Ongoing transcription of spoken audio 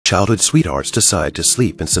childhood sweethearts decide to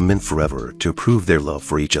sleep and cement forever to prove their love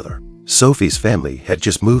for each other. Sophie's family had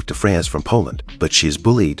just moved to France from Poland, but she is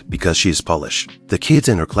bullied because she is Polish. The kids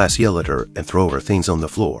in her class yell at her and throw her things on the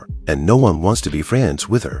floor, and no one wants to be friends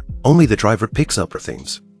with her. Only the driver picks up her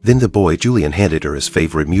things. Then the boy Julien handed her his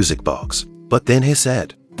favorite music box. But then he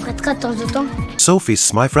said, Sophie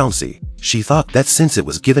smiled frowncy. She thought that since it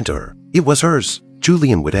was given to her, it was hers.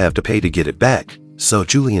 Julien would have to pay to get it back. So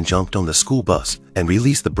Julien jumped on the school bus and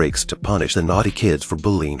released the brakes to punish the naughty kids for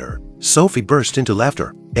bullying her. Sophie burst into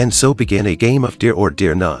laughter, and so began a game of dare or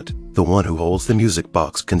dare not. The one who holds the music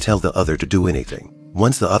box can tell the other to do anything.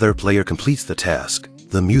 Once the other player completes the task,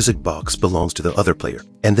 the music box belongs to the other player,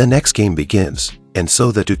 and the next game begins. And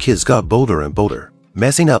so the two kids got bolder and bolder,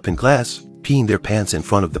 messing up in class, peeing their pants in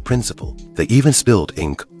front of the principal. They even spilled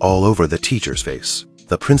ink all over the teacher's face.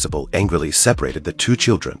 The principal angrily separated the two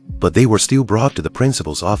children, but they were still brought to the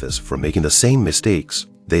principal's office for making the same mistakes.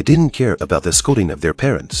 They didn't care about the scolding of their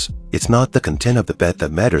parents. It's not the content of the bed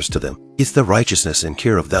that matters to them. It's the righteousness and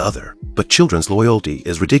care of the other. But children's loyalty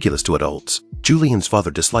is ridiculous to adults. Julien's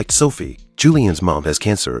father disliked Sophie. Julien's mom has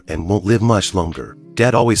cancer and won't live much longer.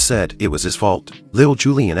 Dad always said it was his fault. Little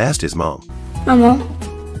Julien asked his mom, Maman,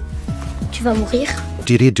 tu vas mourir?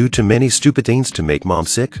 Did he do too many stupid things to make mom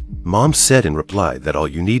sick? Mom said in reply that all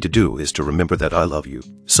you need to do is to remember that I love you.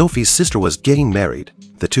 Sophie's sister was getting married.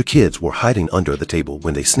 The two kids were hiding under the table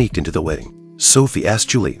when they sneaked into the wedding. Sophie asked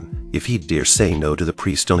Julien if he'd dare say no to the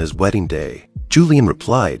priest on his wedding day. Julien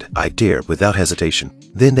replied, I dare, without hesitation.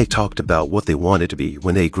 Then they talked about what they wanted to be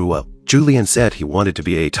when they grew up. Julien said he wanted to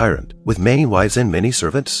be a tyrant, with many wives and many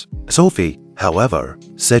servants. Sophie, however,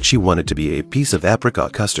 said she wanted to be a piece of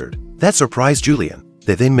apricot custard. That surprised Julien.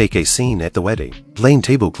 They then make a scene at the wedding, playing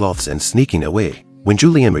tablecloths and sneaking away. When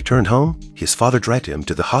Julien returned home, his father dragged him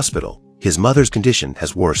to the hospital. His mother's condition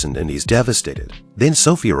has worsened and he's devastated. Then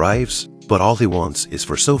Sophie arrives, but all he wants is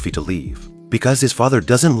for Sophie to leave, because his father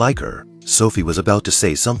doesn't like her. Sophie was about to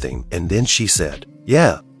say something, and then she said,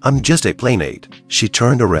 Yeah, I'm just a playmate. She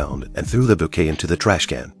turned around and threw the bouquet into the trash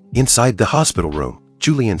can. Inside the hospital room,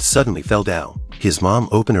 Julien suddenly fell down. His mom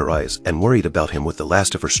opened her eyes and worried about him with the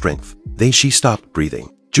last of her strength. Then she stopped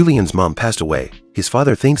breathing. Julien's mom passed away. His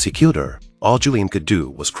father thinks he killed her. All Julien could do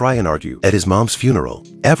was cry and argue at his mom's funeral.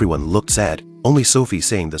 Everyone looked sad. Only Sophie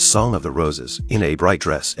sang the Song of the Roses in a bright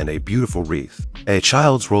dress and a beautiful wreath. A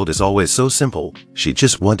child's world is always so simple. She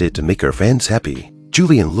just wanted to make her friends happy.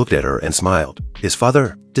 Julien looked at her and smiled. His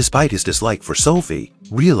father, despite his dislike for Sophie,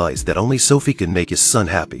 realized that only Sophie could make his son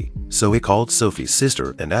happy. So he called Sophie's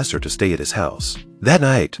sister and asked her to stay at his house. That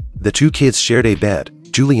night, the two kids shared a bed.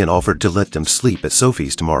 Julien offered to let them sleep at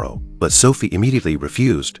Sophie's tomorrow, but Sophie immediately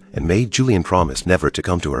refused and made Julien promise never to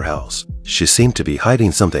come to her house. She seemed to be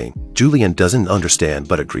hiding something. Julien doesn't understand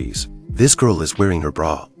but agrees. This girl is wearing her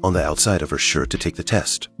bra on the outside of her shirt to take the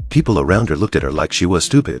test. People around her looked at her like she was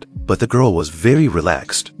stupid, but the girl was very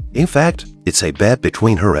relaxed. In fact, it's a bet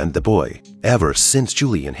between her and the boy. Ever since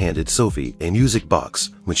Julien handed Sophie a music box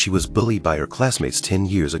when she was bullied by her classmates 10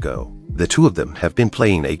 years ago, the two of them have been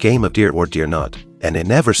playing a game of dare or dare not, and it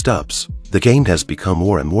never stops. The game has become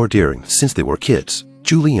more and more daring since they were kids.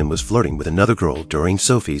 Julien was flirting with another girl during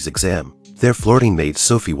Sophie's exam. Their flirting made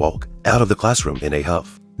Sophie walk out of the classroom in a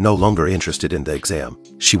huff. No longer interested in the exam,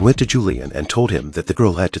 she went to Julien and told him that the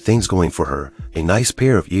girl had two things going for her, a nice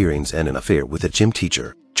pair of earrings and an affair with a gym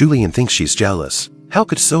teacher. Julien thinks she's jealous. How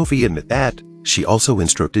could Sophie admit that? She also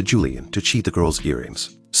instructed Julien to cheat the girl's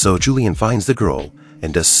earrings. So Julien finds the girl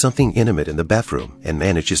and does something intimate in the bathroom and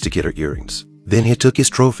manages to get her earrings. Then he took his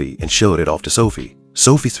trophy and showed it off to Sophie.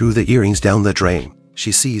 Sophie threw the earrings down the drain.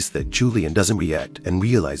 She sees that Julien doesn't react and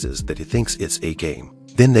realizes that he thinks it's a game.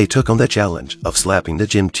 Then they took on the challenge of slapping the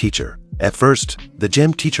gym teacher. At first, the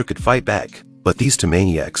gym teacher could fight back, but these two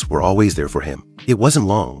maniacs were always there for him. It wasn't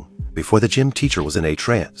long before the gym teacher was in a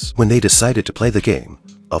trance when they decided to play the game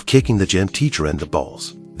of kicking the gym teacher in the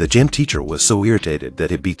balls. The gym teacher was so irritated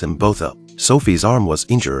that he beat them both up. Sophie's arm was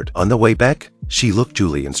injured. On the way back, she looked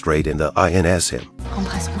Julien straight in the eye and asked him,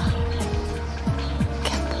 Embrasse-moi.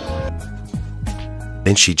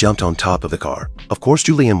 Then she jumped on top of the car. Of course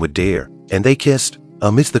Julien would dare, and they kissed.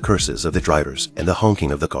 Amidst the curses of the drivers and the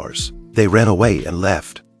honking of the cars, they ran away and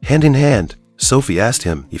left. Hand in hand, Sophie asked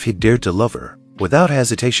him if he dared to love her. Without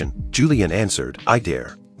hesitation, Julien answered, I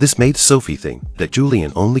dare. This made Sophie think that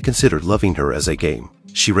Julien only considered loving her as a game.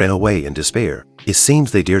 She ran away in despair. It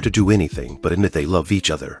seems they dare to do anything but admit they love each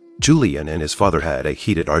other. Julien and his father had a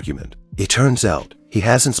heated argument. It turns out he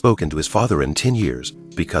hasn't spoken to his father in 10 years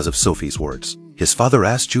because of Sophie's words. His father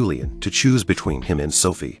asked Julien to choose between him and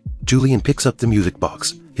Sophie. Julien picks up the music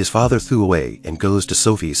box his father threw away and goes to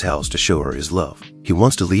Sophie's house to show her his love. He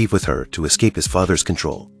wants to leave with her to escape his father's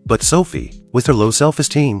control. But Sophie, with her low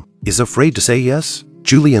self-esteem, is afraid to say yes.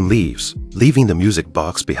 Julien leaves, leaving the music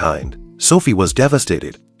box behind. Sophie was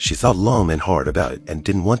devastated. She thought long and hard about it and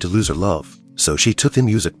didn't want to lose her love. So she took the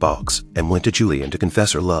music box and went to Julien to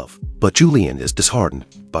confess her love. But Julien is disheartened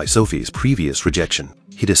by Sophie's previous rejection.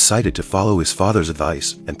 He decided to follow his father's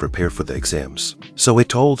advice and prepare for the exams. So he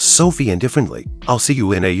told Sophie indifferently, "I'll see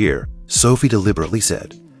you in a year." Sophie deliberately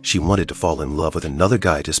said she wanted to fall in love with another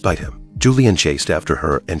guy to spite him. Julien chased after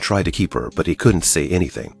her and tried to keep her, but he couldn't say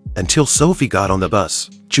anything. Until Sophie got on the bus.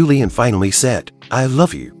 Julien finally said, "I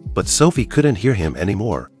love you," but Sophie couldn't hear him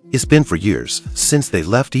anymore. It's been for years since they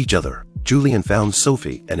left each other. Julien found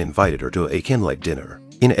Sophie and invited her to a candlelight dinner.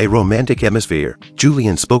 In a romantic atmosphere,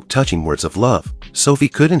 Julien spoke touching words of love. Sophie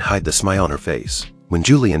couldn't hide the smile on her face. When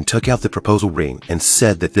Julien took out the proposal ring and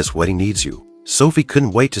said that this wedding needs you, Sophie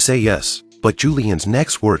couldn't wait to say yes. But Julien's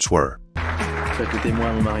next words were,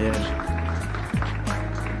 "Faites-moi mon mariage."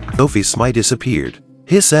 Sophie's smile disappeared.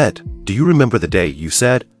 He said, "Do you remember the day you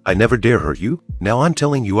said, 'I never dare hurt you'? Now I'm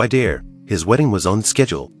telling you I dare." His wedding was on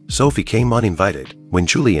schedule. Sophie came uninvited. When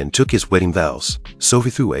Julien took his wedding vows, Sophie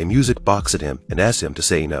threw a music box at him and asked him to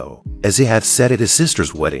say no, as he had said at his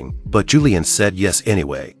sister's wedding, but Julien said yes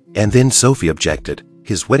anyway. And then Sophie objected.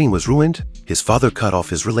 His wedding was ruined. His father cut off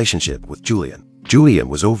his relationship with Julien. Julien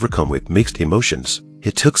was overcome with mixed emotions.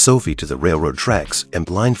 He took Sophie to the railroad tracks and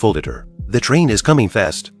blindfolded her. "The train is coming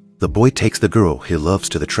fast." The boy takes the girl he loves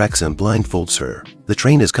to the tracks and blindfolds her. The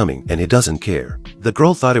train is coming and he doesn't care. The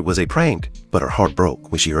girl thought it was a prank, but her heart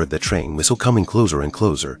broke when she heard the train whistle coming closer and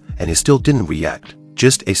closer, and he still didn't react.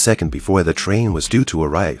 Just a second before the train was due to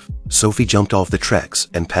arrive, Sophie jumped off the tracks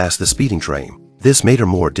and passed the speeding train. This made her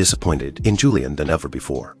more disappointed in Julien than ever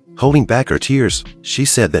before. Holding back her tears, she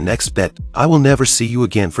said the next bet, "I will never see you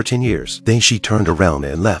again for 10 years. Then she turned around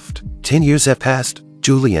and left. 10 years have passed.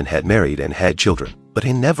 Julien had married and had children, but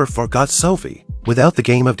he never forgot Sophie. Without the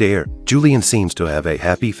game of dare, Julien seems to have a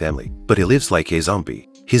happy family, but he lives like a zombie.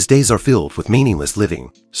 His days are filled with meaningless living.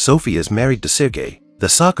 Sophie is married to Verhaeghe, the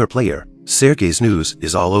soccer player. Verhaeghe's news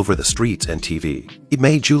is all over the streets and TV. It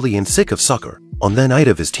made Julien sick of soccer. On the night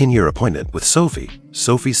of his 10-year appointment with Sophie,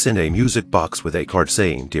 Sophie sent a music box with a card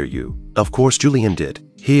saying, "Dear you." Of course Julien did.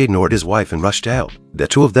 He ignored his wife and rushed out. The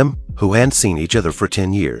two of them, who hadn't seen each other for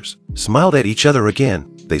 10 years, smiled at each other again.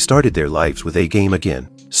 They started their lives with a game again.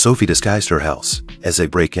 Sophie disguised her house as a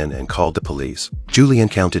break-in and called the police. Julien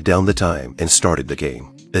counted down the time and started the game.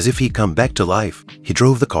 As if he'd come back to life, he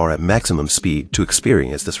drove the car at maximum speed to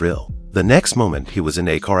experience the thrill. The next moment he was in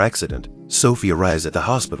a car accident. Sophie arrives at the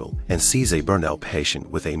hospital and sees a burnout patient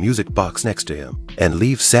with a music box next to him and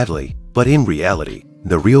leaves sadly. But in reality,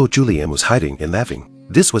 the real Julien was hiding and laughing.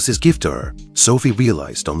 This was his gift to her. Sophie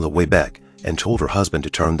realized on the way back and told her husband to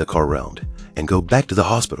turn the car around and go back to the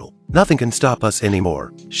hospital. "Nothing can stop us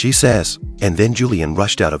anymore," she says. And then Julien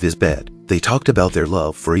rushed out of his bed. They talked about their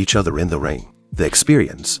love for each other in the rain. The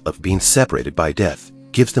experience of being separated by death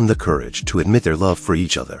gives them the courage to admit their love for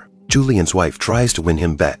each other. Julien's wife tries to win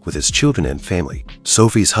him back with his children and family.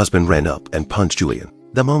 Sophie's husband ran up and punched Julien.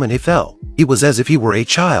 The moment he fell, it was as if he were a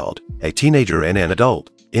child, a teenager and an adult.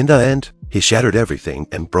 In the end, he shattered everything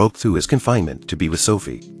and broke through his confinement to be with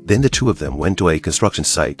Sophie. Then the two of them went to a construction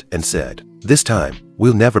site and said, "This time,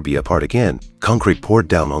 we'll never be apart again." Concrete poured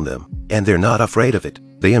down on them, and they're not afraid of it.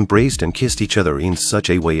 They embraced and kissed each other in such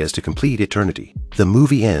a way as to complete eternity. The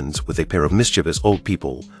movie ends with a pair of mischievous old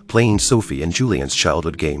people playing Sophie and Julien's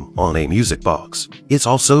childhood game on a music box. It's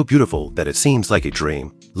all so beautiful that it seems like a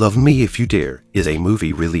dream. Love Me If You Dare is a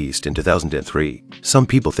movie released in 2003. Some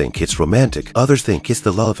people think it's romantic, others think it's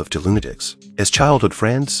the love of two lunatics. As childhood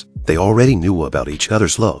friends, they already knew about each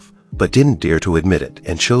other's love, but didn't dare to admit it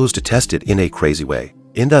and chose to test it in a crazy way.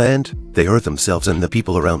 In the end, they hurt themselves and the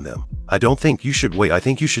people around them. I don't think you should wait. I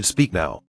think you should speak now.